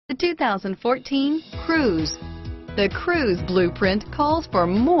The 2014 Cruze. The Cruze blueprint calls for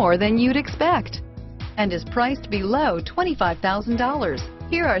more than you'd expect and is priced below $25,000.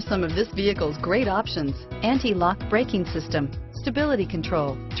 Here are some of this vehicle's great options: anti-lock braking system, stability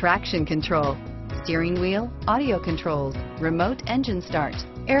control, traction control, steering wheel audio controls, remote engine start,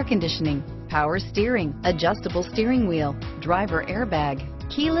 air conditioning, power steering, adjustable steering wheel, driver airbag,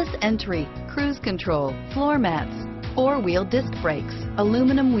 keyless entry, cruise control, floor mats, four-wheel disc brakes,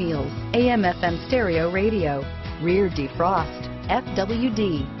 aluminum wheels, AM/FM stereo radio, rear defrost,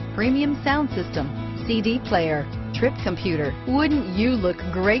 FWD, premium sound system, CD player, trip computer. Wouldn't you look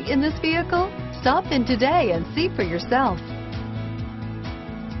great in this vehicle? Stop in today and see for yourself.